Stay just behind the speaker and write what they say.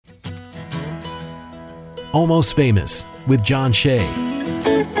Almost Famous with John Shea.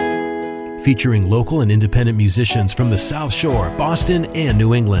 Featuring local and independent musicians from the South Shore, Boston, and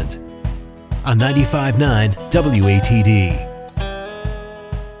New England. On 95.9 WATD.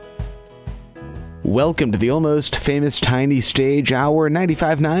 Welcome to the Almost Famous Tiny Stage Hour,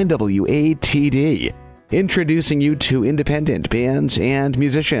 95.9 WATD. Introducing you to independent bands and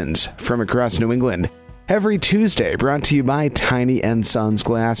musicians from across New England. Every Tuesday, brought to you by Tiny & Sons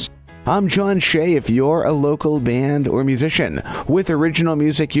Glass. I'm John Shea. If you're a local band or musician with original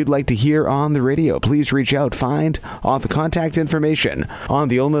music you'd like to hear on the radio, please reach out. Find all the contact information on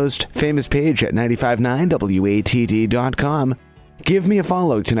the Almost Famous page at 959watd.com. Give me a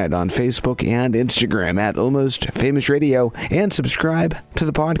follow tonight on Facebook and Instagram at Almost Famous Radio, and subscribe to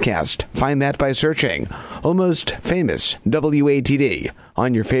the podcast. Find that by searching Almost Famous WATD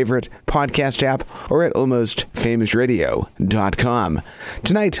on your favorite podcast app or at almostfamousradio.com.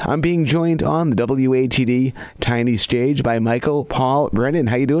 Tonight, I'm being joined on the WATD Tiny Stage by Michael Paul Brennan.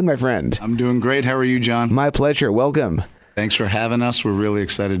 How you doing, my friend? I'm doing great. How are you, John? My pleasure. Welcome. Thanks for having us. We're really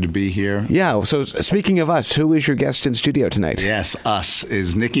excited to be here. Yeah, so speaking of us, who is your guest in studio tonight? Yes, us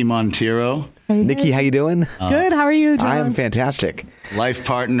is Nikki Monteiro. Hey, Nikki, how you doing? Good. How are you, John? I am fantastic. Life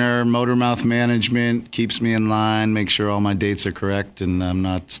partner, Motormouth Management, keeps me in line, makes sure all my dates are correct, and I'm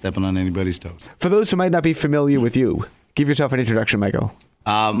not stepping on anybody's toes. For those who might not be familiar with you, give yourself an introduction, Michael.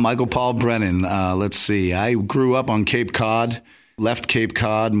 Michael Paul Brennan. Let's see. I grew up on Cape Cod, left Cape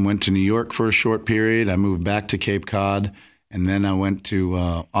Cod and went to New York for a short period. I moved back to Cape Cod, and then I went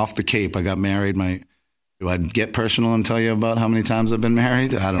to off the Cape. I got married. Do I get personal and tell you about how many times I've been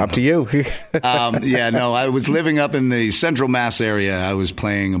married? I don't know. Up to you. I was living up in the Central Mass area. I was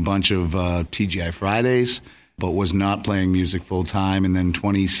playing a bunch of TGI Fridays, but was not playing music full time. And then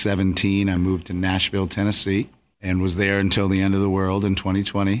 2017, I moved to Nashville, Tennessee, and was there until the end of the world in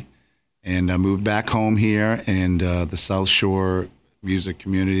 2020. And I moved back home here, and the South Shore music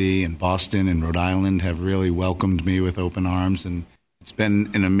community in Boston and Rhode Island have really welcomed me with open arms, and it's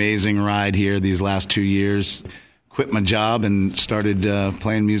been an amazing ride here these last 2 years. Quit my job and started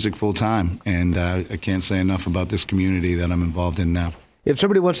playing music full time, and I can't say enough about this community that I'm involved in now. If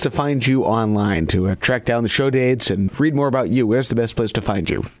somebody wants to find you online to track down the show dates and read more about you, where's the best place to find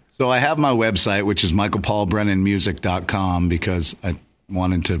you? So I have my website, which is michaelpaulbrennanmusic.com, because I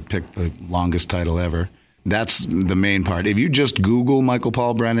wanted to pick the longest title ever. That's the main part. If you just Google Michael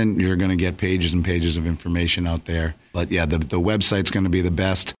Paul Brennan, you're going to get pages and pages of information out there. But yeah, the website's going to be the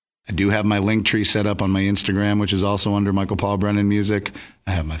best. I do have my link tree set up on my Instagram, which is also under Michael Paul Brennan Music.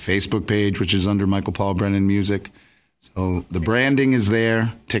 I have my Facebook page, which is under Michael Paul Brennan Music. So the branding is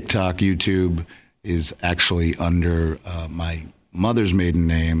there. TikTok, YouTube is actually under my mother's maiden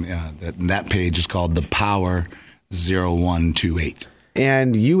name. That page is called The Power 0128.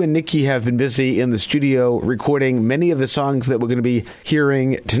 And you and Nikki have been busy in the studio recording many of the songs that we're going to be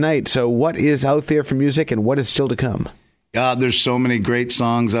hearing tonight. So what is out there for music and what is still to come? There's so many great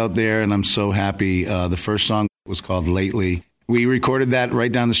songs out there, and I'm so happy. The first song was called Lately. We recorded that right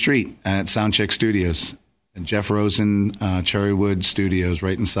down the street at Soundcheck Studios. And Jeff Rosen, Cherrywood Studios,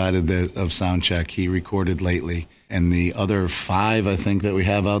 right inside of Soundcheck, he recorded Lately. And the other 5, I think, that we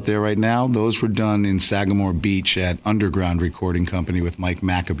have out there right now, those were done in Sagamore Beach at Underground Recording Company with Mike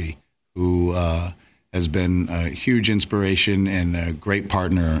Maccabee, who has been a huge inspiration and a great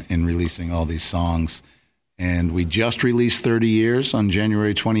partner in releasing all these songs. And we just released 30 Years on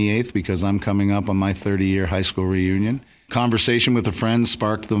January 28th because I'm coming up on my 30-year high school reunion. Conversation with a friend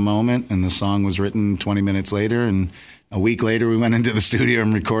sparked the moment, and the song was written 20 minutes later. And a week later, we went into the studio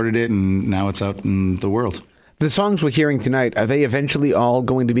and recorded it, and now it's out in the world. The songs we're hearing tonight, are they eventually all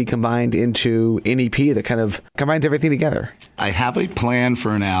going to be combined into an EP that kind of combines everything together? I have a plan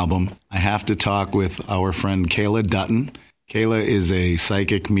for an album. I have to talk with our friend Kayla Dutton. Kayla is a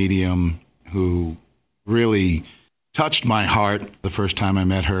psychic medium who really touched my heart the first time I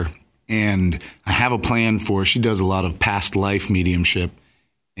met her. And I have a plan for, she does a lot of past life mediumship,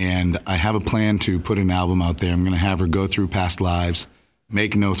 and I have a plan to put an album out there. I'm going to have her go through past lives,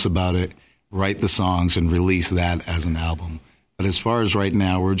 make notes about it, write the songs, and release that as an album. But as far as right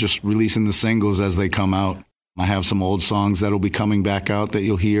now, we're just releasing the singles as they come out. I have some old songs that'll be coming back out that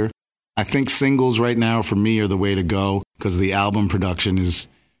you'll hear. I think singles right now for me are the way to go because the album production is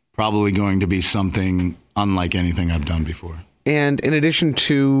probably going to be something unlike anything I've done before. And in addition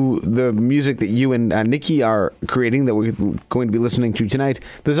to the music that you and Nikki are creating that we're going to be listening to tonight,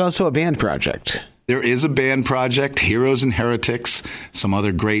 there's also a band project. There is a band project, Heroes and Heretics, some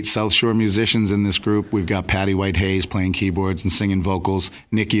other great South Shore musicians in this group. We've got Patty White-Hayes playing keyboards and singing vocals.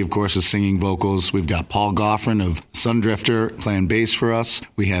 Nikki, of course, is singing vocals. We've got Paul Goffrin of Sundrifter playing bass for us.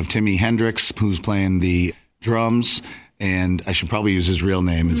 We have Timmy Hendricks, who's playing the drums, and I should probably use his real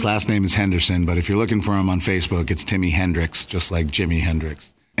name. His last name is Henderson, but if you're looking for him on Facebook, it's Timmy Hendrix, just like Jimi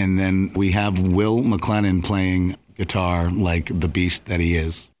Hendrix. And then we have Will McLennan playing guitar like the beast that he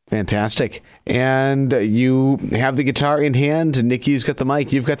is. Fantastic. And you have the guitar in hand, and Nikki's got the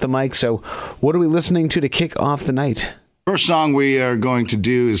mic, you've got the mic. So what are we listening to kick off the night? First song we are going to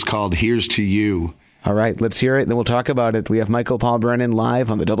do is called Here's to You. All right, let's hear it, and then we'll talk about it. We have Michael Paul Brennan live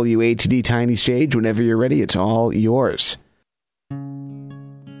on the WATD Tiny Stage. Whenever you're ready, it's all yours.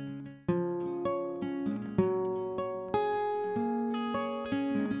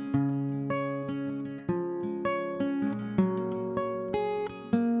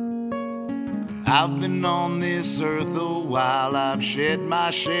 I've been on this earth a while, I've shed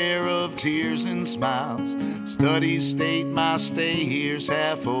my share of tears and smiles. Studies state my stay here's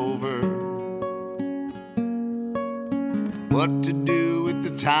half over. What to do with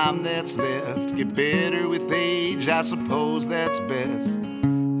the time that's left? Get better with age, I suppose that's best.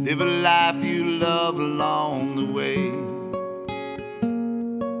 Live a life you love along the way.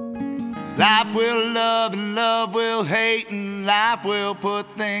 Life will love and love will hate, and life will put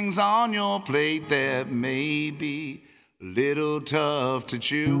things on your plate that may be a little tough to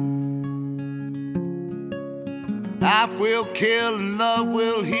chew. Life will kill and love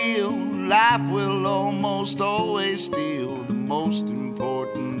will heal. Life will almost always steal the most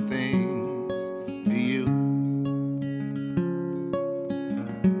important things to you.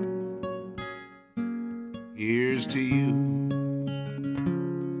 Here's to you.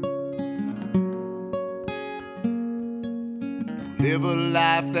 Live a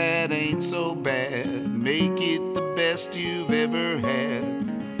life that ain't so bad. Make it the best you've ever had.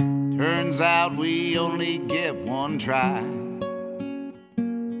 Turns out we only get one try.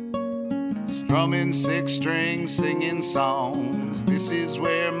 Strumming six strings, singing songs. This is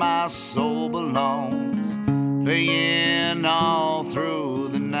where my soul belongs. Playing all through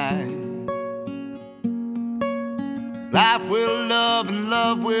the night. Life will love and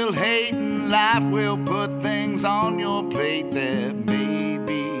love will hate, and life will put things on your plate that may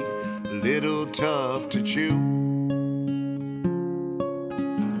be a little tough to chew.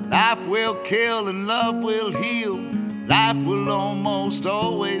 Life will kill and love will heal. Life will almost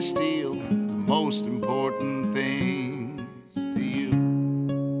always steal the most important things to you.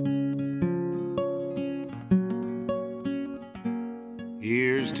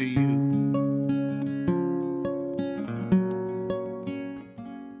 Here's to you.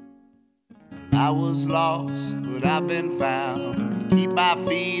 I was lost, but I've been found. Keep my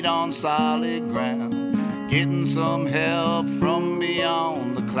feet on solid ground. Getting some help from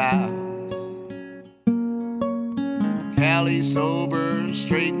beyond the clouds. Cali sober,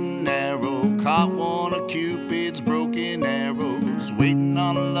 straight and narrow. Caught one of Cupid's broken arrows. Waiting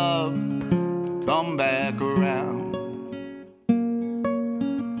on love to come back around.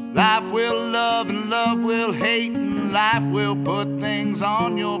 Life will love and love will hate, and life will put things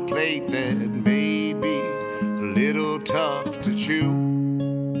on your plate that may be a little tough to chew.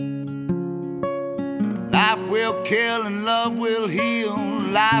 Life will kill and love will heal.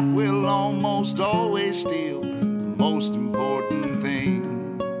 Life will almost always steal the most important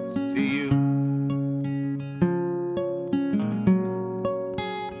things to you.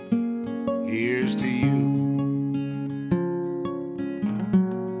 Here's to you.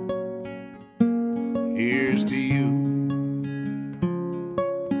 Here's to you.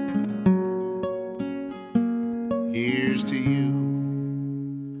 Here's to you.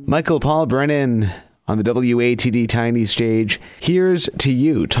 Michael Paul Brennan on the WATD Tiny Stage. Here's to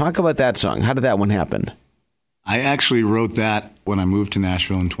You. Talk about that song. How did that one happen? I actually wrote that when I moved to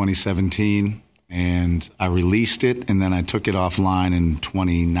Nashville in 2017, and I released it, and then I took it offline in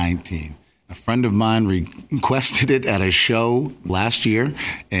 2019. A friend of mine requested it at a show last year,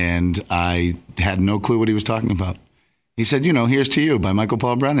 and I had no clue what he was talking about. He said, Here's to You by Michael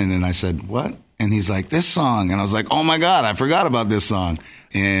Paul Brennan. And I said, what? And he's like, this song. And I was like, oh my God, I forgot about this song.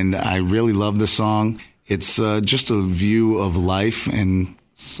 And I really love this song. It's just a view of life in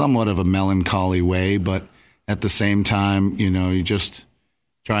somewhat of a melancholy way, but at the same time, you just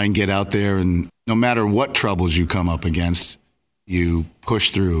try and get out there, and no matter what troubles you come up against, you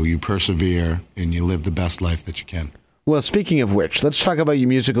push through, you persevere, and you live the best life that you can. Well, speaking of which, let's talk about your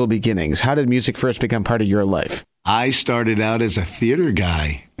musical beginnings. How did music first become part of your life? I started out as a theater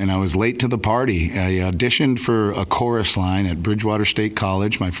guy, and I was late to the party. I auditioned for a chorus line at Bridgewater State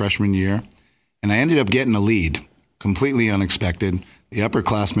College my freshman year, and I ended up getting a lead, completely unexpected. The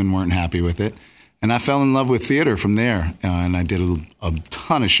upperclassmen weren't happy with it, and I fell in love with theater from there, and I did a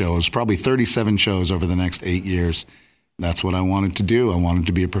ton of shows, probably 37 shows over the next 8 years. That's what I wanted to do. I wanted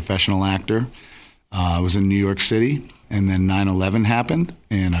to be a professional actor. I was in New York City, and then 9/11 happened,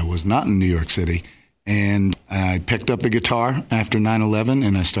 and I was not in New York City. And I picked up the guitar after 9/11,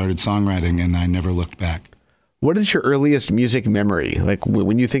 and I started songwriting, and I never looked back. What is your earliest music memory? Like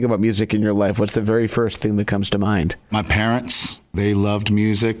when you think about music in your life, what's the very first thing that comes to mind? My parents, they loved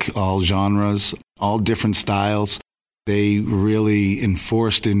music, all genres, all different styles. They really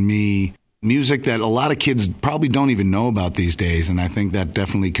enforced in me music that a lot of kids probably don't even know about these days, and I think that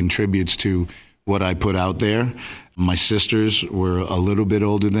definitely contributes to what I put out there. My sisters were a little bit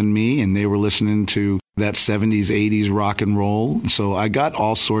older than me, and they were listening to that 70s, 80s rock and roll. So I got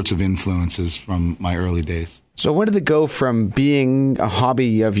all sorts of influences from my early days. So where did it go from being a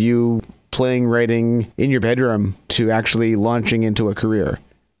hobby of you playing, writing in your bedroom to actually launching into a career?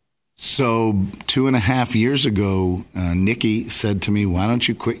 So 2.5 years ago, Nikki said to me, why don't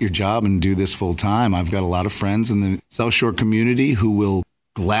you quit your job and do this full time? I've got a lot of friends in the South Shore community who will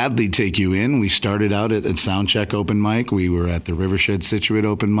gladly take you in. We started out at Soundcheck open mic. We were at the Rivershed Situate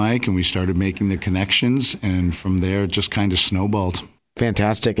open mic, and we started making the connections. And from there, it just kind of snowballed.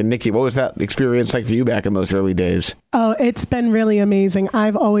 Fantastic. And Nikki, what was that experience like for you back in those early days? Oh, it's been really amazing.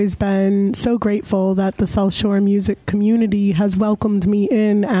 I've always been so grateful that the South Shore music community has welcomed me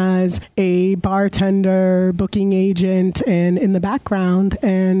in as a bartender, booking agent, and in the background.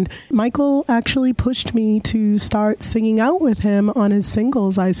 And Michael actually pushed me to start singing out with him on his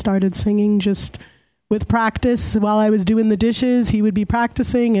singles. I started singing just with practice while I was doing the dishes. He would be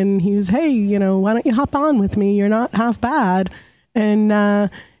practicing, and he was, hey, why don't you hop on with me? You're not half bad.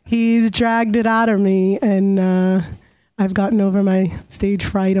 And he's dragged it out of me, and I've gotten over my stage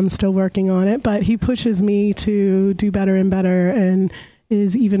fright. I'm still working on it, but he pushes me to do better and better, and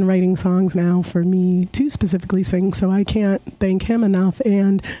is even writing songs now for me to specifically sing, so I can't thank him enough.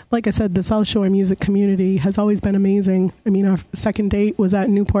 And like I said, the South Shore music community has always been amazing. I mean, our second date was at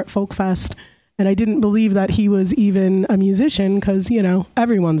Newport Folk Fest, and I didn't believe that he was even a musician because,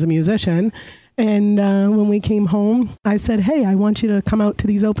 everyone's a musician. And when we came home, I said, hey, I want you to come out to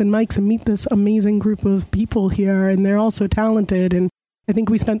these open mics and meet this amazing group of people here. And they're all so talented. And I think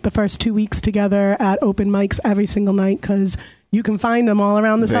we spent the first 2 weeks together at open mics every single night because you can find them all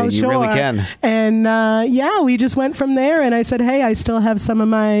around the South Shore. You really can. And we just went from there. And I said, hey, I still have some of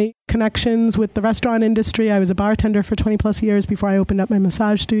my connections with the restaurant industry. I was a bartender for 20 plus years before I opened up my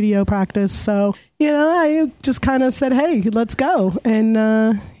massage studio practice. So, I just kind of said, hey, let's go.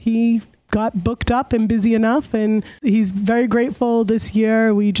 And he got booked up and busy enough, and he's very grateful. This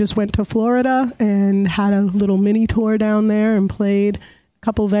year we just went to Florida and had a little mini tour down there and played a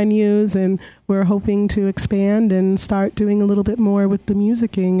couple venues, and we're hoping to expand and start doing a little bit more with the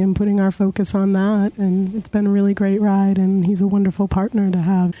musicking and putting our focus on that. And it's been a really great ride, and he's a wonderful partner to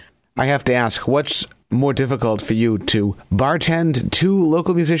have. I have to ask, what's more difficult for you, to bartend to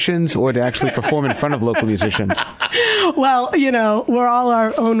local musicians or to actually perform in front of local musicians? Well, we're all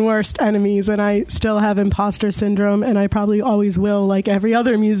our own worst enemies, and I still have imposter syndrome, and I probably always will, like every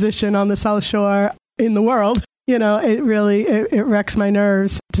other musician on the South Shore in the world. It really, it wrecks my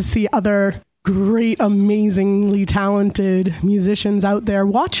nerves to see other great, amazingly talented musicians out there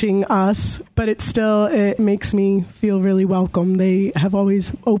watching us, but it makes me feel really welcome. They have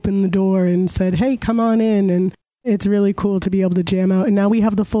always opened the door and said, hey, come on in. And it's really cool to be able to jam out. And now we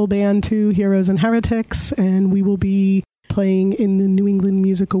have the full band too, Heroes and Heretics, and we will be playing in the New England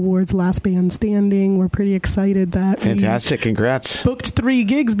Music Awards Last Band Standing. We're pretty excited that Fantastic. Congrats. Booked 3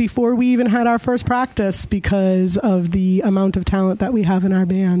 gigs before we even had our first practice because of the amount of talent that we have in our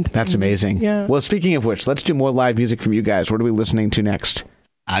band. That's amazing. Yeah. Well, speaking of which, let's do more live music from you guys. What are we listening to next?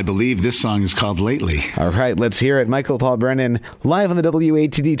 I believe this song is called Lately. All right, let's hear it. Michael Paul Brennan, live on the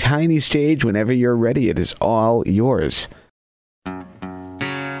WATD Tiny Stage. Whenever you're ready, it is all yours.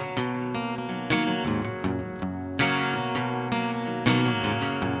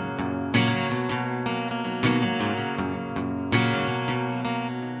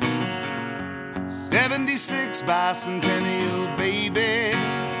 '76 bicentennial, baby.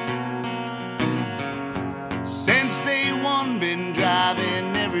 Since day one, been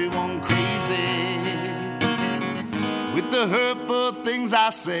driving everyone crazy with the hurtful things I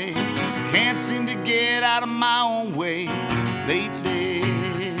say. Can't seem to get out of my own way lately.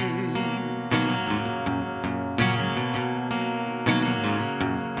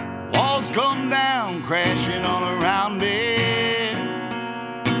 Walls come down, crashing all around me.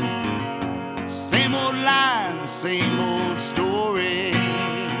 Same old line, same old story.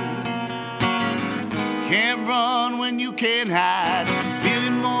 Can't run when you can't hide.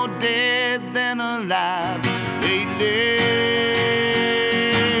 Feeling more dead than alive lately.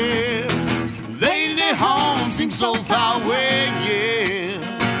 Lately home seems so far away, yeah.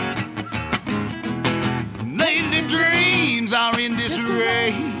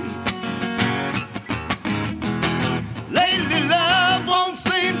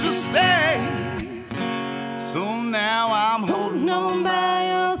 on by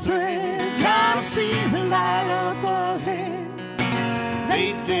a thread, trying to see the light up ahead.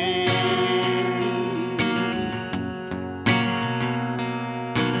 Lately,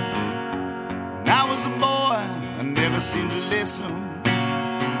 when I was a boy, I never seemed to listen.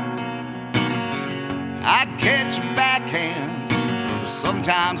 I'd catch a backhand,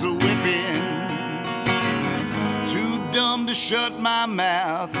 sometimes a whipping. Too dumb to shut my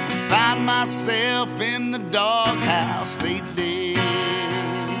mouth, find myself in the doghouse lately.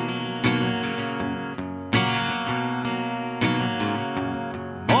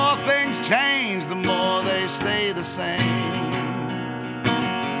 More things change, the more they stay the same.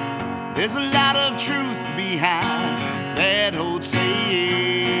 There's a lot of truth behind that old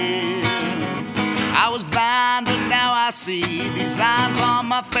saying. I was blind, but now I see. These lines on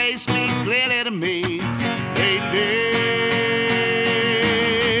my face speak clearly to me.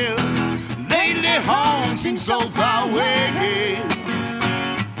 Lately, home seems so far away.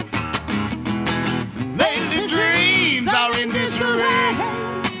 Lately, dreams are in disarray.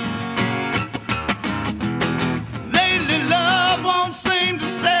 Lately, love won't seem to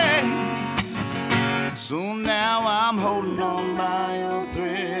stay. So now I'm holding on by a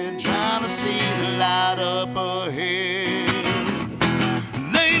thread, trying to see the light up ahead.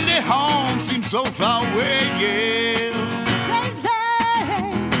 Lately, home seems so far away, yeah.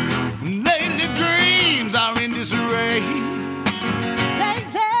 Lately, dreams are in disarray.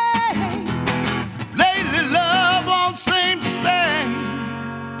 Lately, love won't seem to stay.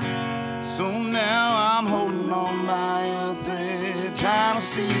 So now I'm holding on by a thread, trying to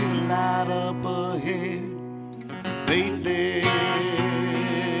see the light up ahead. Lately,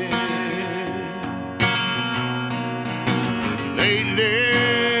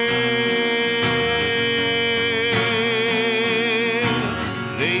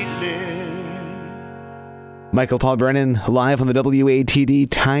 Michael Paul Brennan live on the WATD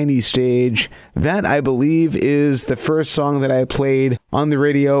Tiny Stage. That, I believe, is the first song that I played on the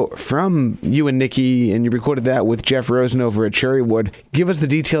radio from you and Nikki, and you recorded that with Jeff Rosen over at Cherrywood. Give us the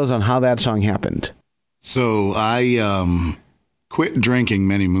details on how that song happened. So I quit drinking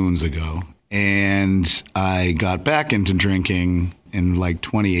many moons ago, and I got back into drinking in like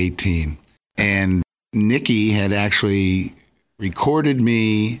 2018. And Nikki had actually recorded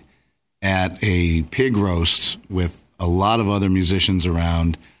me at a pig roast with a lot of other musicians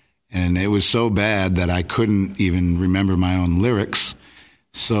around, and it was so bad that I couldn't even remember my own lyrics.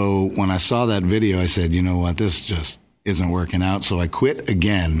 So when I saw that video, I said, you know what, this just isn't working out. So I quit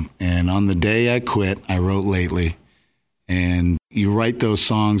again, and on the day I quit, I wrote Lately. And you write those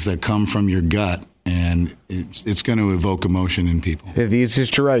songs that come from your gut, and it's going to evoke emotion in people. They're the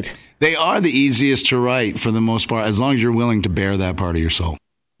easiest to write. They are the easiest to write for the most part, as long as you're willing to bear that part of your soul.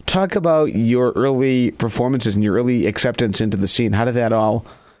 Talk about your early performances and your early acceptance into the scene. How did that all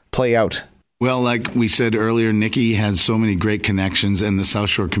play out? Well, like we said earlier, Nikki has so many great connections, and the South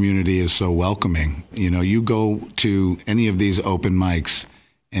Shore community is so welcoming. You know, you go to any of these open mics,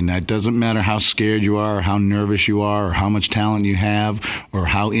 and it doesn't matter how scared you are, or how nervous you are, or how much talent you have, or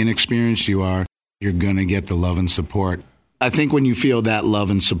how inexperienced you are, you're going to get the love and support. I think when you feel that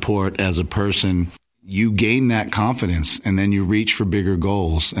love and support as a person, you gain that confidence, and then you reach for bigger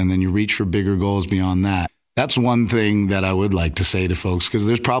goals, and then you reach for bigger goals beyond that. That's one thing that I would like to say to folks, because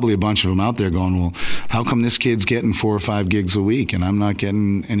there's probably a bunch of them out there going, well, how come this kid's getting 4 or 5 gigs a week and I'm not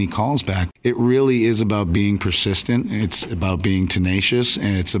getting any calls back? It really is about being persistent. It's about being tenacious,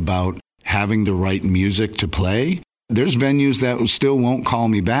 and it's about having the right music to play. There's venues that still won't call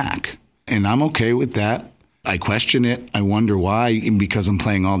me back, and I'm okay with that. I question it. I wonder why, because I'm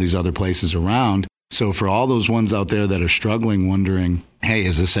playing all these other places around. So for all those ones out there that are struggling, wondering, hey,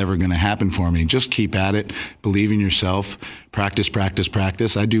 is this ever going to happen for me? Just keep at it. Believe in yourself. Practice, practice,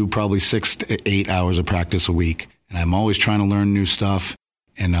 practice. I do probably 6 to 8 hours of practice a week, and I'm always trying to learn new stuff.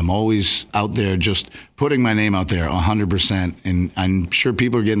 And I'm always out there just putting my name out there 100%. And I'm sure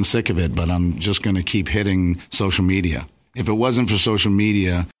people are getting sick of it, but I'm just going to keep hitting social media. If it wasn't for social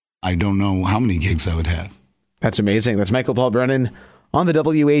media, I don't know how many gigs I would have. That's amazing. That's Michael Paul Brennan on the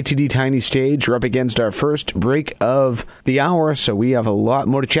WATD Tiny Stage. We're up against our first break of the hour, so we have a lot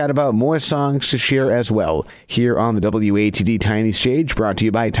more to chat about, more songs to share as well, here on the WATD Tiny Stage, brought to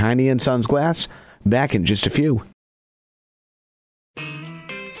you by Tiny & Sons Glass. Back in just a few.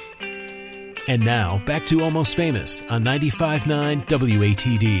 And now, back to Almost Famous on 95.9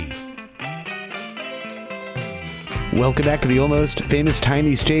 WATD. Welcome back to the Almost Famous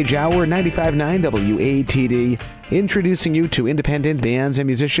Tiny Stage Hour, 95.9 WATD, introducing you to independent bands and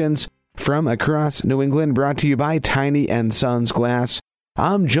musicians from across New England, brought to you by Tiny & Sons Glass.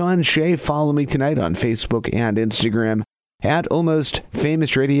 I'm John Shea. Follow me tonight on Facebook and Instagram at Almost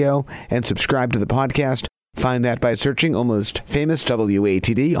Famous Radio and subscribe to the podcast. Find that by searching Almost Famous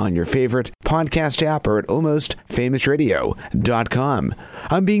WATD on your favorite podcast app or at almostfamousradio.com.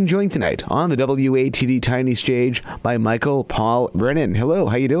 I'm being joined tonight on the WATD Tiny Stage by Michael Paul Brennan. Hello,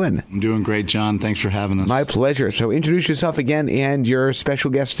 how you doing? I'm doing great, John. Thanks for having us. My pleasure. So introduce yourself again and your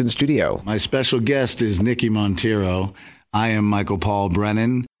special guest in studio. My special guest is Nicky Monteiro. I am Michael Paul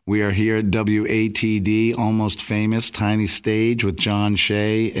Brennan. We are here at WATD, Almost Famous Tiny Stage with John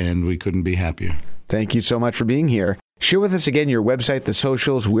Shea, and we couldn't be happier. Thank you so much for being here. Share with us again your website, the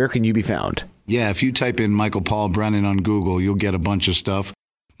socials. Where can you be found? Yeah, if you type in Michael Paul Brennan on Google, you'll get a bunch of stuff.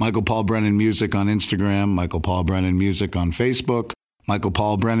 Michael Paul Brennan Music on Instagram, Michael Paul Brennan Music on Facebook,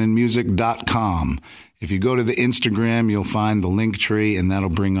 michaelpaulbrennanmusic.com. If you go to the Instagram, you'll find the link tree, and that'll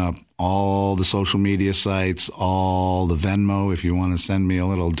bring up all the social media sites, all the Venmo, if you want to send me a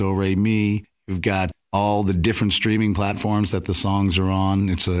little do-re-mi. You've got all the different streaming platforms that the songs are on.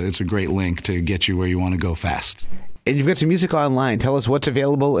 It's a great link to get you where you want to go fast. And you've got some music online. Tell us what's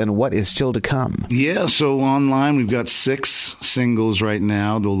available and what is still to come. Yeah, so online we've got 6 singles right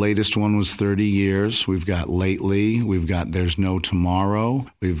now. The latest one was 30 Years. We've got Lately. We've got There's No Tomorrow.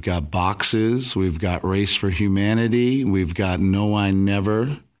 We've got Boxes. We've got Race for Humanity. We've got No I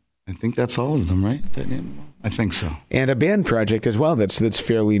Never. I think that's all of them, right? I think so. And a band project as well that's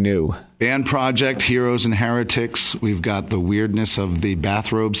fairly new. Band project, Heroes and Heretics. We've got the weirdness of the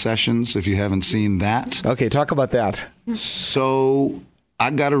bathrobe sessions, if you haven't seen that. Okay, talk about that. So I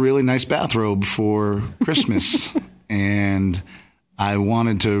got a really nice bathrobe for Christmas, and I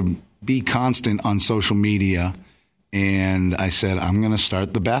wanted to be constant on social media. And I said, I'm going to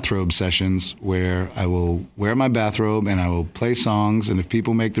start the bathrobe sessions where I will wear my bathrobe and I will play songs. And if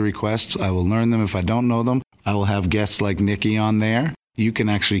people make the requests, I will learn them. If I don't know them, I will have guests like Nicky on there. You can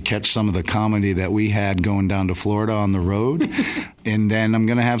actually catch some of the comedy that we had going down to Florida on the road. And then I'm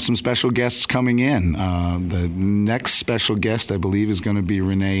going to have some special guests coming in. The next special guest, I believe, is going to be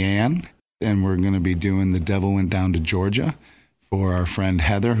Renee Ann. And we're going to be doing The Devil Went Down to Georgia for our friend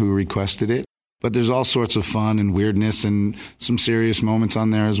Heather, who requested it. But there's all sorts of fun and weirdness and some serious moments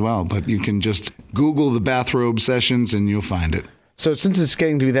on there as well. But you can just Google the bathrobe sessions and you'll find it. So since it's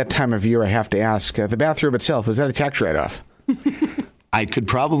getting to be that time of year, I have to ask, the bathrobe itself, is that a tax write-off? I could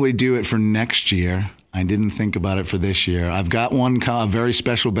probably do it for next year. I didn't think about it for this year. I've got one a very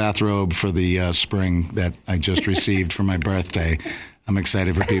special bathrobe for the spring that I just received for my birthday. I'm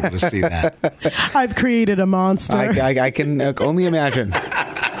excited for people to see that. I've created a monster. I can only imagine.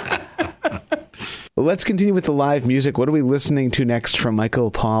 Let's continue with the live music. What are we listening to next from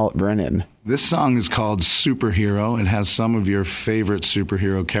Michael Paul Brennan? This song is called Superhero. It has some of your favorite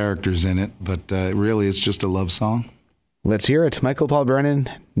superhero characters in it, but really it's just a love song. Let's hear it. Michael Paul Brennan,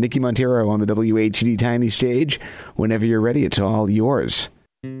 Nicky Monteiro on the WATD Tiny Stage. Whenever you're ready, it's all yours.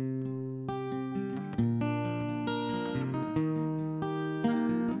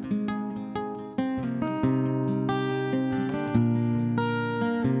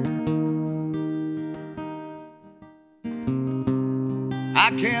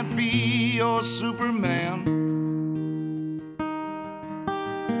 I can't be your Superman,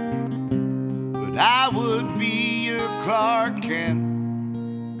 but I would be your Clark Kent.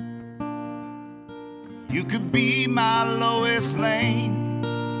 You could be my Lois Lane.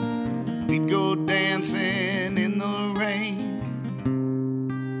 We'd go dancing in the rain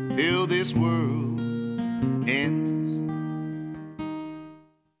till this world ends.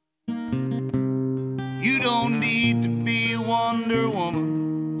 You don't need to be Wonder Woman.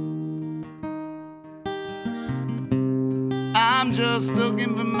 I'm just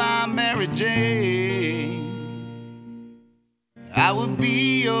looking for my Mary Jane. I would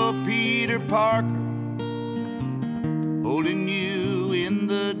be your Peter Parker, holding you in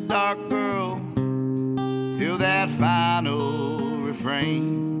the dark, girl, till that final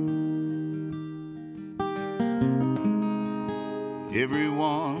refrain.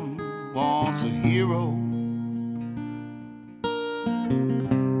 Everyone wants a hero.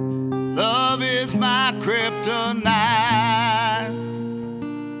 Love is my kryptonite.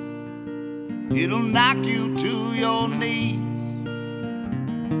 It'll knock you to your knees,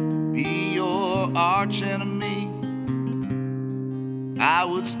 be your arch enemy. I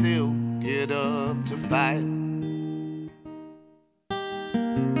would still get up to fight.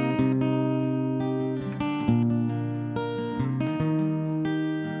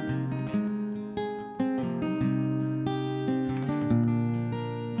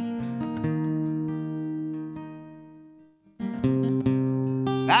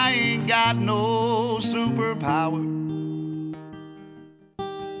 I ain't got no superpower,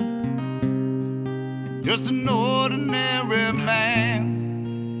 just an ordinary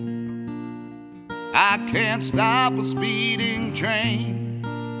I can't stop a speeding train.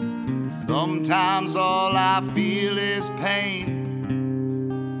 Sometimes all I feel is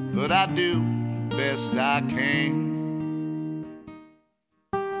pain, but I do the best I can.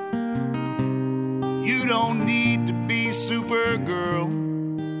 You don't need to be Supergirl.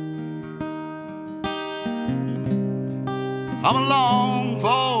 Come along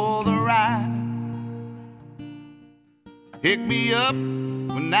for the ride. Pick me up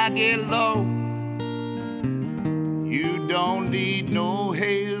when I get low. You don't need no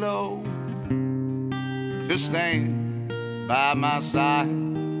halo. Just stand by my side.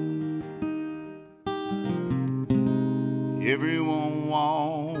 Everyone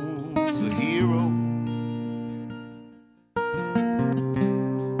wants a hero.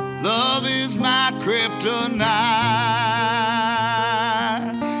 Love is my kryptonite.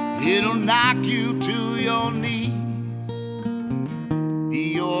 It'll knock you to your knees.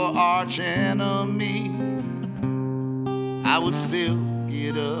 Be your arch enemy. I would still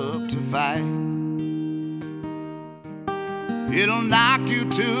get up to fight. It'll knock you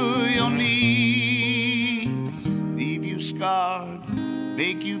to your knees, leave you scarred,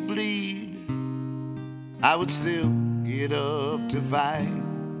 make you bleed. I would still get up to fight.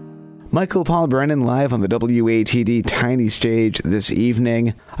 Michael Paul Brennan live on the WATD Tiny Stage this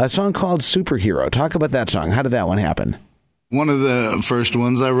evening. A song called Superhero. Talk about that song. How did that one happen? One of the first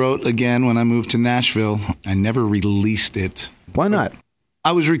ones I wrote, again, when I moved to Nashville. I never released it. Why not?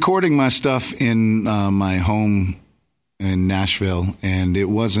 I was recording my stuff in my home in Nashville, and it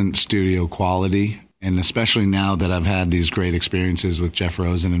wasn't studio quality. And especially now that I've had these great experiences with Jeff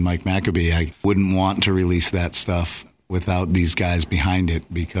Rosen and Mike Maccabee, I wouldn't want to release that stuff without these guys behind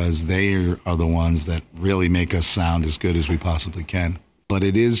it, because they are the ones that really make us sound as good as we possibly can. But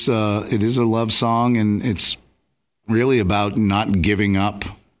it is a love song, and it's really about not giving up,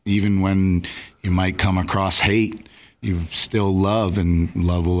 even when you might come across hate. You still love, and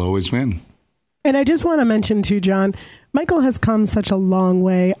love will always win. And I just want to mention too, John, Michael has come such a long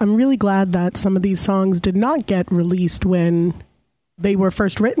way. I'm really glad that some of these songs did not get released when they were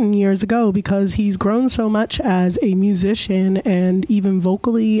first written years ago, because he's grown so much as a musician, and even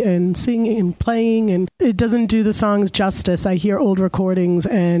vocally and singing and playing, and it doesn't do the songs justice. I hear old recordings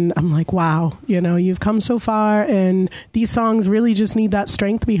and I'm like, wow, you've come so far, and these songs really just need that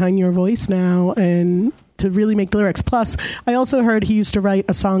strength behind your voice now and to really make the lyrics. Plus, I also heard he used to write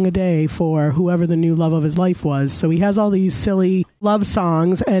a song a day for whoever the new love of his life was. So he has all these silly love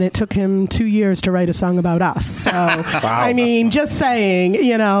songs, and it took him 2 years to write a song about us. So, wow. I mean, just saying,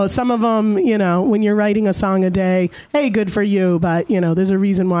 some of them, when you're writing a song a day, hey, good for you. But, there's a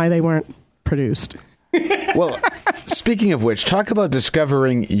reason why they weren't produced. Well, speaking of which, talk about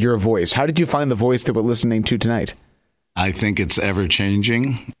discovering your voice. How did you find the voice that we're listening to tonight? I think it's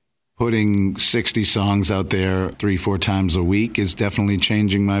ever-changing. Putting 60 songs out there 3-4 times a week is definitely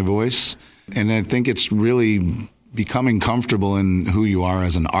changing my voice. And I think it's really becoming comfortable in who you are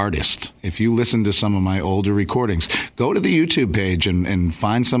as an artist. If you listen to some of my older recordings, go to the YouTube page and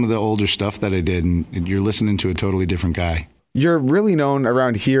find some of the older stuff that I did, and you're listening to a totally different guy. You're really known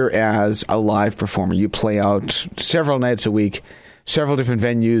around here as a live performer. You play out several nights a week, several different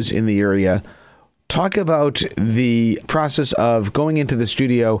venues in the area. Talk about the process of going into the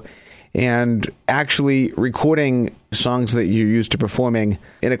studio and actually recording songs that you're used to performing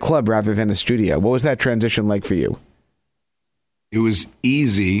in a club rather than a studio. What was that transition like for you? It was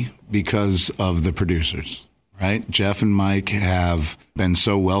easy because of the producers, right? Jeff and Mike have been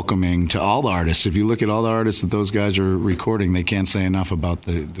so welcoming to all the artists. If you look at all the artists that those guys are recording, they can't say enough about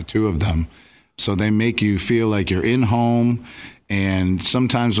the two of them. So they make you feel like you're in home. And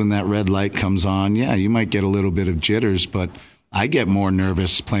sometimes when that red light comes on, yeah, you might get a little bit of jitters, but I get more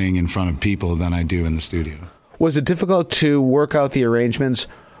nervous playing in front of people than I do in the studio. Was it difficult to work out the arrangements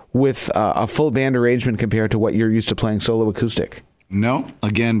with a full band arrangement compared to what you're used to playing solo acoustic? No,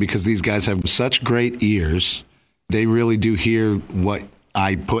 again, because these guys have such great ears. They really do hear what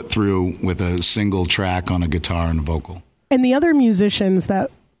I put through with a single track on a guitar and a vocal. And the other musicians that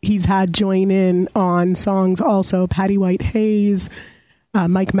he's had join in on songs also, Patty White Hayes,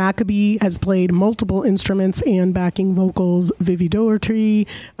 Mike Maccabee has played multiple instruments and backing vocals, Vivi Doherty,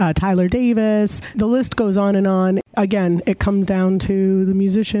 Tyler Davis. The list goes on and on. Again, it comes down to the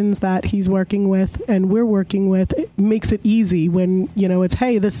musicians that he's working with and we're working with. It makes it easy when, it's,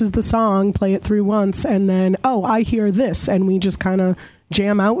 hey, this is the song, play it through once, and then, oh, I hear this, and we just kind of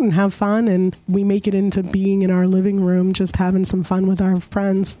jam out and have fun, and we make it into being in our living room, just having some fun with our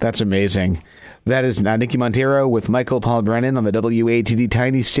friends. That's amazing. That is Nicky Montero with Michael Paul Brennan on the WATD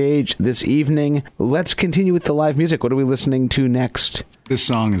Tiny Stage this evening. Let's continue with the live music. What are we listening to next? This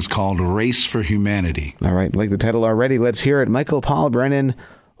song is called Race for Humanity. All right, like the title already, let's hear it. Michael Paul Brennan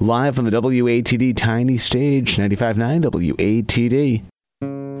live on the WATD Tiny Stage, 95.9 WATD.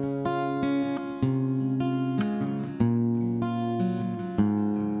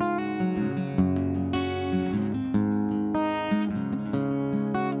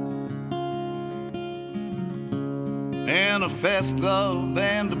 Manifest love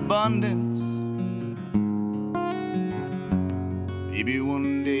and abundance. Maybe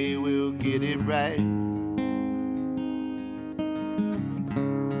one day we'll get it right.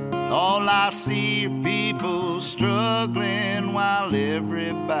 All I see are people struggling while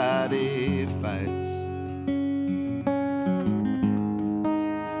everybody fights.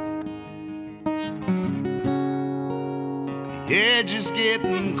 The edge is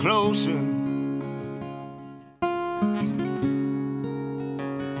getting closer.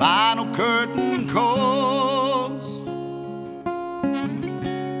 Final curtain calls.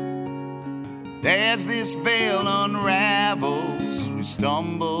 As this veil unravels, we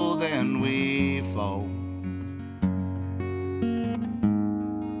stumble, then we fall. The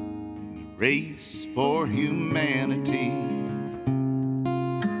race for humanity.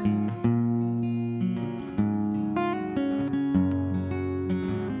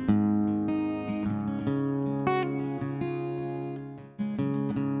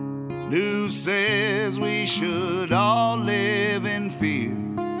 News says we should all live in fear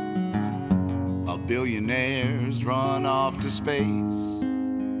while billionaires run off to space.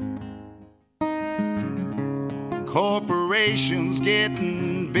 Corporations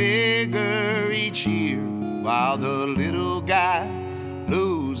getting bigger each year while the little guy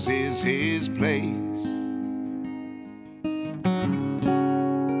loses his place.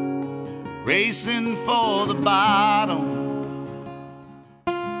 Racing for the bottom.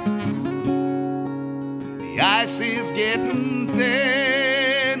 The ice is getting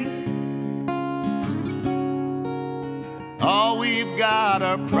thin. All we've got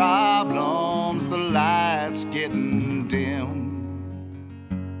are problems, the light's getting dim.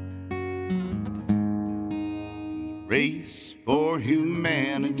 The race for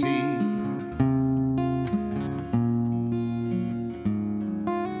humanity.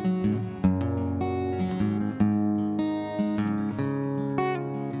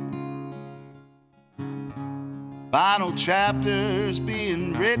 Final chapters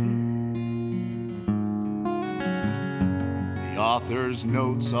being written. The author's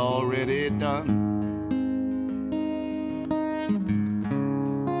notes already done.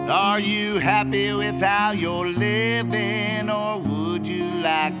 Are you happy with how you're living, or would you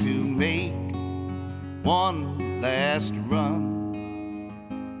like to make one last run?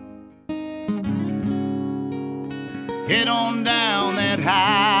 Head on down that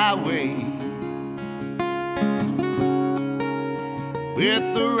highway with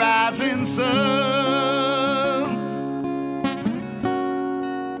the rising sun.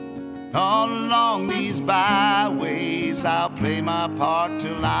 All along these byways, I'll play my part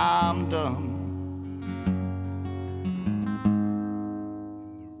till I'm done.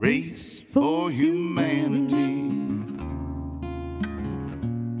 The race for humanity.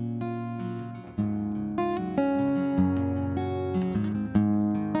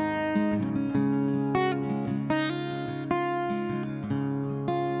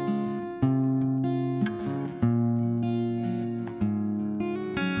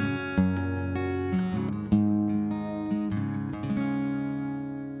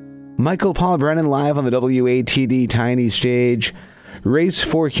 Michael Paul Brennan live on the WATD Tiny Stage. Race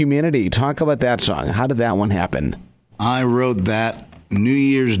for Humanity. Talk about that song. How did that one happen? I wrote that New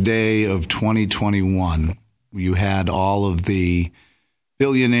Year's Day of 2021. You had all of the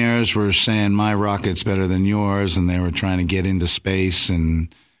billionaires were saying, my rocket's better than yours, and they were trying to get into space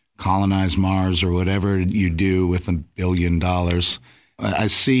and colonize Mars or whatever you do with $1 billion. I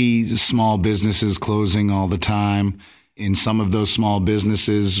see small businesses closing all the time. In some of those small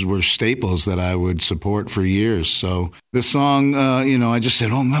businesses were staples that I would support for years. So the song, I just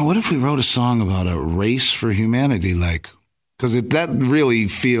said, oh, man, what if we wrote a song about a race for humanity? Because that really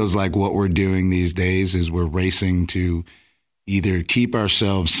feels like what we're doing these days is we're racing to either keep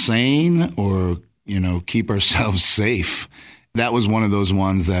ourselves sane or, keep ourselves safe. That was one of those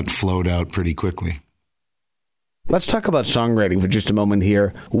ones that flowed out pretty quickly. Let's talk about songwriting for just a moment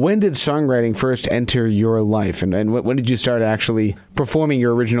here. When did songwriting first enter your life? And when did you start actually performing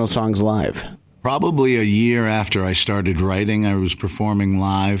your original songs live? Probably a year after I started writing. I was performing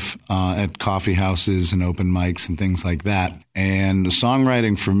live at coffee houses and open mics and things like that. And the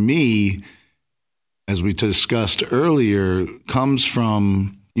songwriting for me as we discussed earlier, comes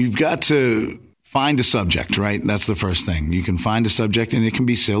from, you've got to find a subject, right? That's the first thing. You can find a subject, and it can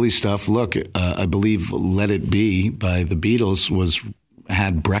be silly stuff. Look, I believe Let It Be by the Beatles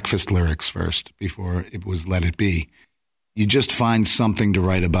had breakfast lyrics first before it was Let It Be. You just find something to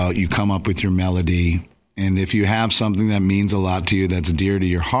write about. You come up with your melody. And if you have something that means a lot to you, that's dear to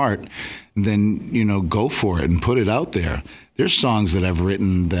your heart, then, go for it and put it out there. There's songs that I've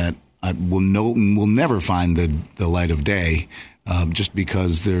written that I will never find the light of day, just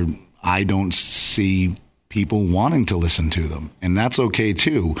because I don't see people wanting to listen to them. And that's okay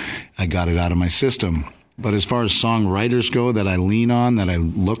too. I got it out of my system. But as far as songwriters go that I lean on, that I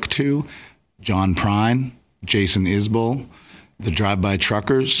look to, John Prine, Jason Isbell, the Drive-By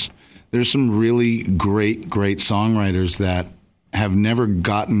Truckers, there's some really great songwriters that have never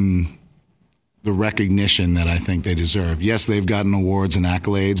gotten the recognition that I think they deserve. Yes, they've gotten awards and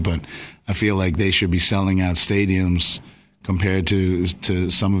accolades, but I feel like they should be selling out stadiums compared to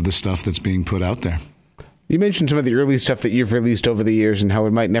some of the stuff that's being put out there. You mentioned some of the early stuff that you've released over the years and how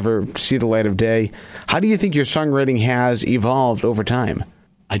it might never see the light of day. How do you think your songwriting has evolved over time?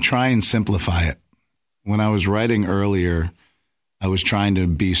 I try and simplify it. When I was writing earlier, I was trying to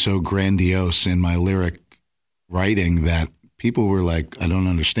be so grandiose in my lyric writing that people were like, I don't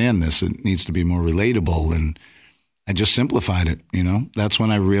understand this. It needs to be more relatable. And I just simplified it, That's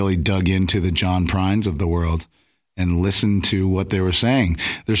when I really dug into the John Prines of the world and listened to what they were saying.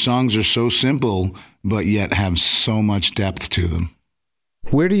 Their songs are so simple, but yet have so much depth to them.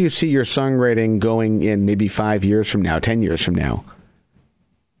 Where do you see your songwriting going in maybe 5 years from now, 10 years from now?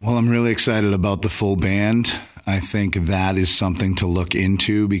 Well, I'm really excited about the full band. I think that is something to look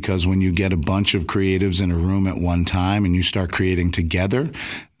into, because when you get a bunch of creatives in a room at one time and you start creating together,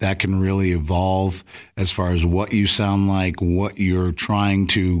 that can really evolve as far as what you sound like, what you're trying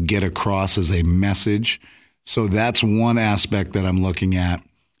to get across as a message. So that's one aspect that I'm looking at.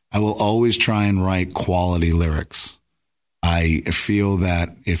 I will always try and write quality lyrics. I feel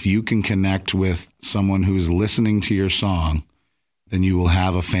that if you can connect with someone who is listening to your song, then you will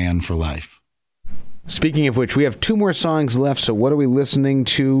have a fan for life. Speaking of which, we have 2 more songs left, so what are we listening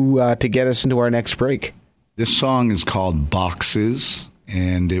to get us into our next break? This song is called Boxes,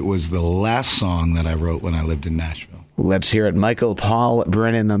 and it was the last song that I wrote when I lived in Nashville. Let's hear it. Michael Paul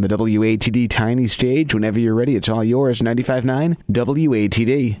Brennan on the WATD Tiny Stage. Whenever you're ready, it's all yours. 95.9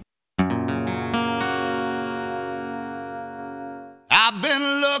 WATD. I've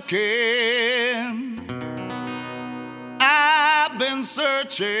been looking, I've been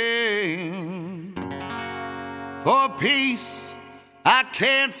searching for peace I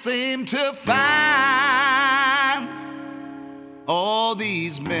can't seem to find. All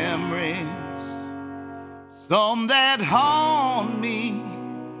these memories, some that haunt me,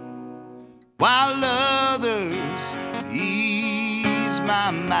 while others ease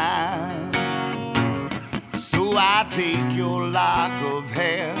my mind. So I take your lock of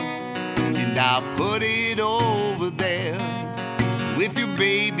hair and I'll put it over there. With your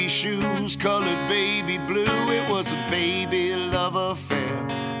baby shoes colored baby blue, it was a baby love affair.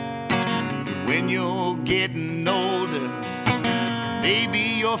 When you're getting older, maybe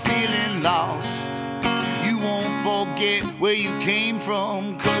you're feeling lost. You won't forget where you came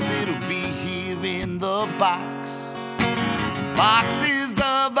from, 'cause it'll be here in the box. Boxes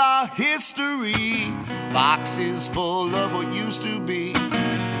of our history, boxes full of what used to be,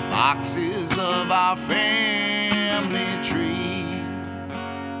 boxes of our family tree.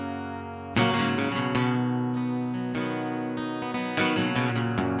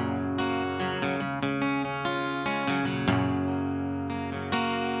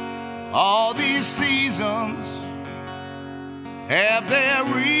 All these seasons have their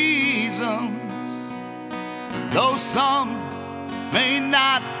reasons, though some may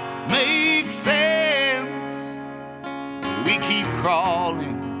not make sense. We keep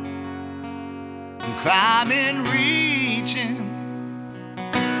crawling and climbing, reaching,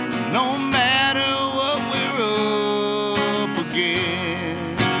 no matter what we're up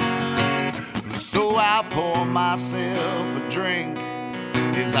against. So I pour myself a drink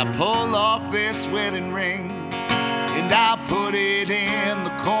as I pull off this wedding ring, and I put it in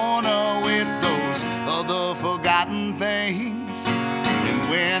the corner with those other forgotten things. And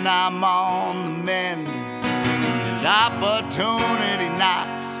when I'm on the mend and opportunity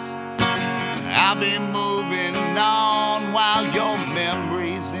knocks, I'll be moving on while your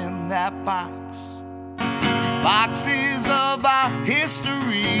memory's in that box. Boxes of our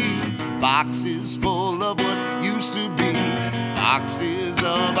history, boxes full of what used to be, boxes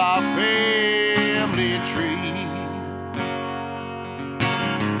of our family tree.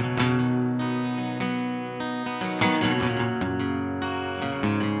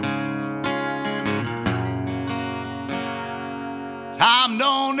 Time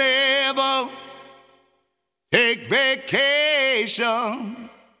don't ever take vacation.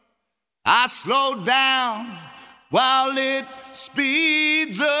 I slow down while it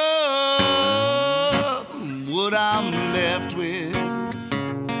speeds up. What I'm left with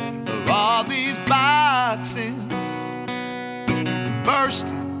are all these boxes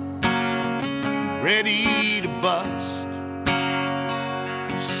bursting, ready to bust.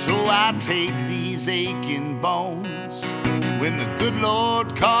 So I take these aching bones when the good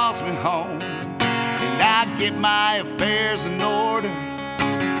Lord calls me home, and I get my affairs in order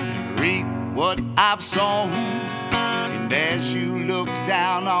and reap what I've sown. And as you look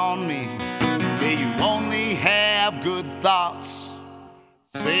down on me, may you only have good thoughts.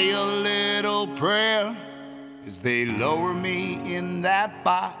 Say a little prayer as they lower me in that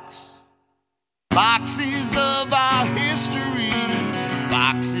box. Boxes of our history,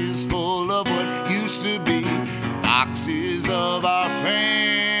 boxes full of what used to be, boxes of our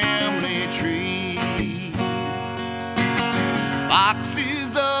family tree.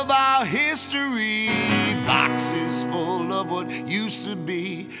 Boxes of our history, boxes full of what used to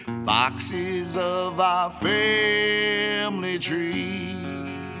be, boxes of our family tree.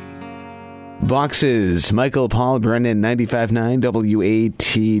 Boxes, Michael Paul Brennan, 95.9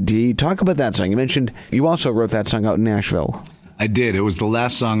 WATD. Talk about that song. You mentioned you also wrote that song out in Nashville. I did. It was the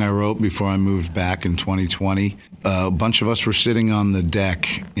last song I wrote before I moved back in 2020. A bunch of us were sitting on the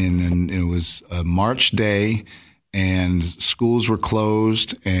deck, and it was a March day, and schools were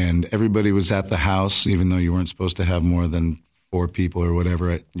closed, and everybody was at the house, even though you weren't supposed to have more than 4 people or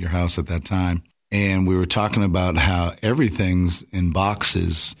whatever at your house at that time. And we were talking about how everything's in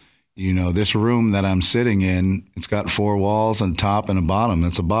boxes. You know, this room that I'm sitting in, it's got 4 walls on top and a bottom.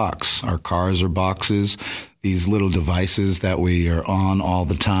 It's a box. Our cars are boxes. These little devices that we are on all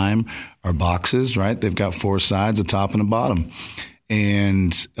the time are boxes, right? They've got 4 sides, a top and a bottom.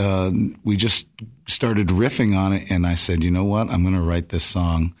 And we just started riffing on it, and I said, you know what? I'm going to write this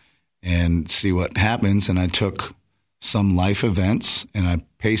song and see what happens. And I took some life events and I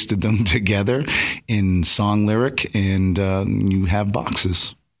pasted them together in song lyric, and you have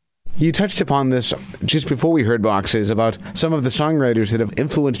boxes. You touched upon this just before we heard Boxes about some of the songwriters that have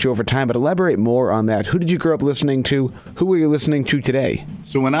influenced you over time, but elaborate more on that. Who did you grow up listening to? Who were you listening to today?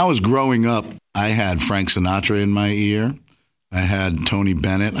 So when I was growing up, I had Frank Sinatra in my ear. I had Tony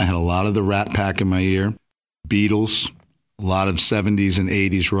Bennett. I had a lot of the Rat Pack in my ear. Beatles, a lot of 70s and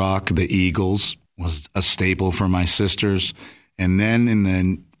 80s rock. The Eagles was a staple for my sisters. And then in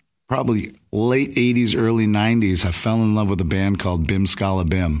the probably late 80s, early 90s, I fell in love with a band called Bim Scala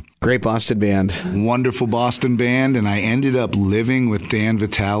Bim. Great Boston band. Wonderful Boston band, and I ended up living with Dan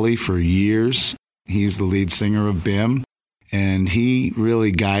Vitale for years. He's the lead singer of Bim, and he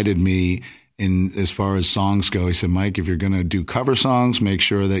really guided me in as far as songs go. He said, Mike, if you're going to do cover songs, make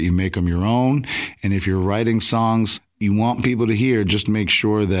sure that you make them your own, and if you're writing songs you want people to hear, just make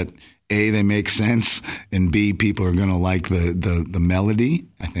sure that A, they make sense, and B, people are going to like the melody.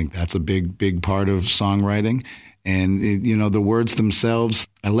 I think that's a big part of songwriting. And, the words themselves,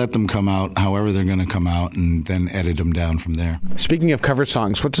 I let them come out however they're going to come out and then edit them down from there. Speaking of cover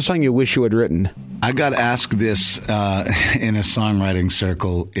songs, what's a song you wish you had written? I got asked this in a songwriting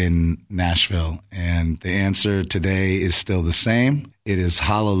circle in Nashville, and the answer today is still the same. It is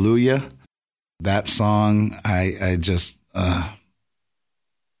Hallelujah. That song, I just...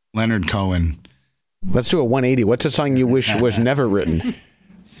 Leonard Cohen. Let's do a 180. What's a song you wish was never written?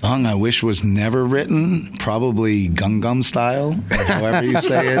 Song I wish was never written? Probably Gum Gum Style, or however you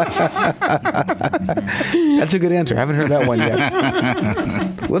say it. That's a good answer. I haven't heard that one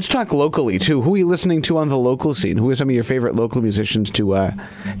yet. Let's talk locally, too. Who are you listening to on the local scene? Who are some of your favorite local musicians to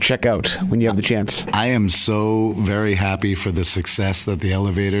check out when you have the chance? I am so very happy for the success that the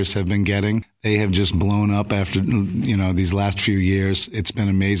Elevators have been getting. They have just blown up after, these last few years. It's been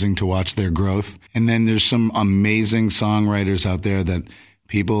amazing to watch their growth. And then there's some amazing songwriters out there that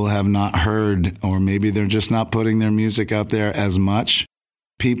people have not heard, or maybe they're just not putting their music out there as much.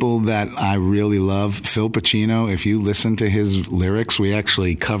 People that I really love, Phil Pacino, if you listen to his lyrics, we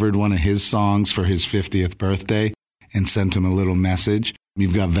actually covered one of his songs for his 50th birthday and sent him a little message.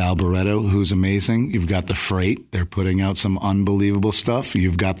 You've got Val Barretto, who's amazing. You've got The Freight. They're putting out some unbelievable stuff.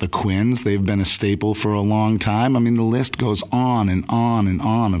 You've got the Quins. They've been a staple for a long time. I mean, the list goes on and on and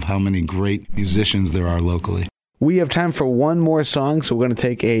on of how many great musicians there are locally. We have time for one more song, so we're going to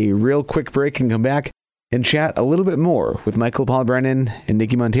take a real quick break and come back and chat a little bit more with Michael Paul Brennan and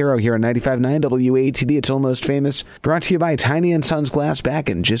Nikki Montero here on 95.9 WATD. It's Almost Famous, brought to you by Tiny & Sons Glass. Back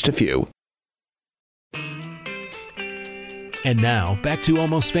in just a few. And now, back to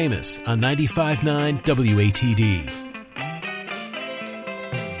Almost Famous on 95.9 WATD.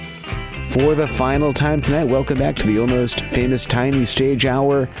 For the final time tonight, welcome back to the almost famous Tiny Stage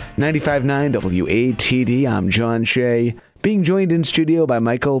Hour, 95.9 WATD. I'm John Shea, being joined in studio by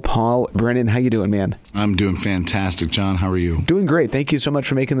Michael Paul Brennan. How you doing, man? I'm doing fantastic, John. How are you? Doing great. Thank you so much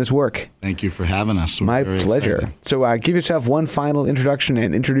for making this work. Thank you for having us. My pleasure. Excited. So give yourself one final introduction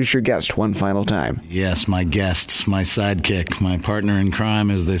and introduce your guest one final time. Yes, my guest, my sidekick, my partner in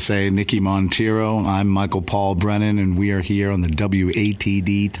crime, as they say, Nikki Monteiro. I'm Michael Paul Brennan, and we are here on the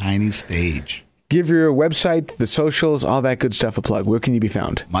WATD Tiny Stage. Give your website, the socials, all that good stuff a plug. Where can you be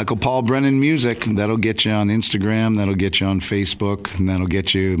found? Michael Paul Brennan Music. That'll get you on Instagram. That'll get you on Facebook. And that'll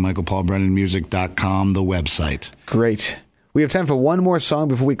get you michaelpaulbrennanmusic.com, the website. Great. We have time for one more song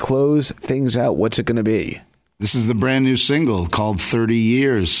before we close things out. What's it going to be? This is the brand new single called 30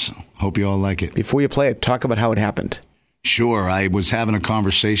 Years. Hope you all like it. Before you play it, talk about how it happened. Sure. I was having a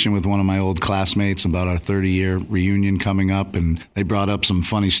conversation with one of my old classmates about our 30-year reunion coming up, and they brought up some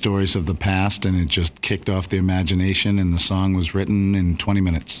funny stories of the past, and it just kicked off the imagination, and the song was written in 20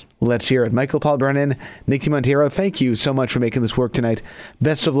 minutes. Let's hear it. Michael Paul Brennan, Nikki Monteiro, thank you so much for making this work tonight.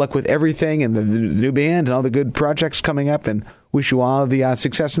 Best of luck with everything and the new band and all the good projects coming up, and wish you all the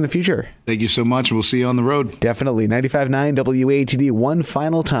success in the future. Thank you so much. We'll see you on the road. Definitely. 95.9 WATD, one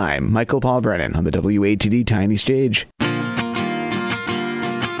final time. Michael Paul Brennan on the WATD Tiny Stage.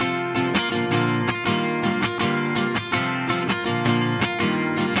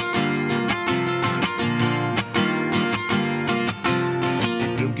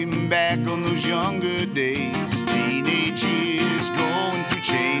 Back on those younger days, teenage years, going through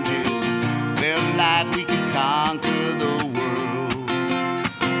changes, felt like we could conquer the world.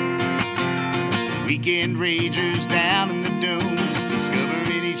 Weekend ragers down in the dunes,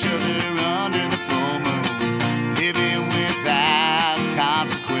 discovering each other under the full moon, living without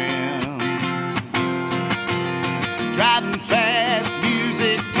consequence. Driving fast,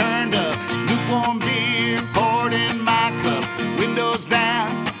 music turned up, lukewarm beer poured in my cup, windows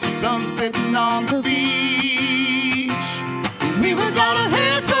down, sun sitting on the beach. We were gonna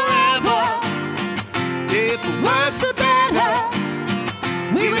live forever, if for worse or better.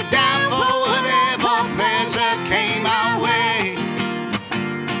 We were down for whatever pleasure came our way.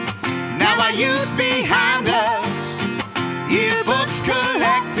 Now our youth's behind us, yearbooks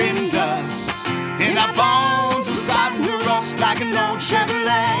collecting dust, and our bones are starting to rust like an old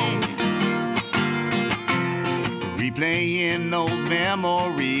Chevrolet. Replaying old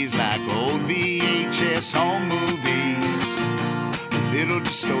memories like old VHS home movies, a little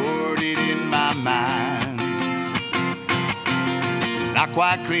distorted in my mind. Not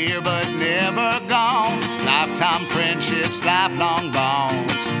quite clear but never gone, lifetime friendships, lifelong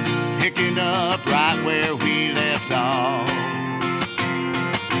bonds, picking up right where we left off.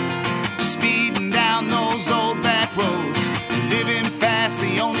 Speeding down those old back roads, living fast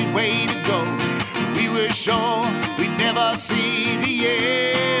the only way to go. We were sure we'd never see the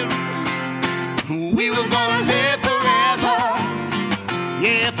end. We were gonna live forever,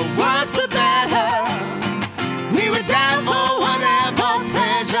 yeah, for worse or better. We were down for whatever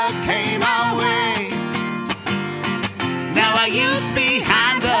pleasure came our way. Now our youth's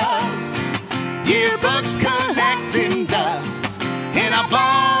behind us, yearbooks collecting dust, and our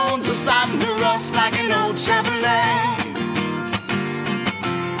bones are starting to rust like an old Chevrolet.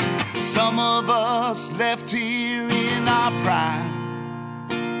 Some of us left here in our prime.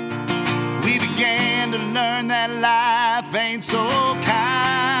 We began to learn that life ain't so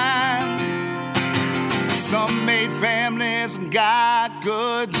kind. Some made families and got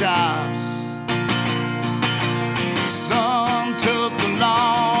good jobs. Some took the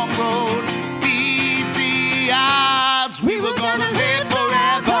long road, beat the odds. We were gonna live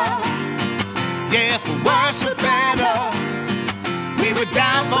forever, yeah, for worse or better. We were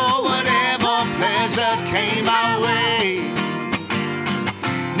down for whatever pleasure came our way.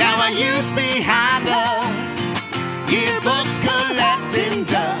 Now our youth's behind us, yearbooks collecting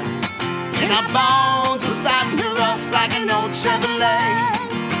dust, and our bones are starting to rust like an old Chevrolet.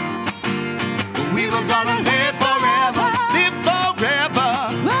 We were gonna live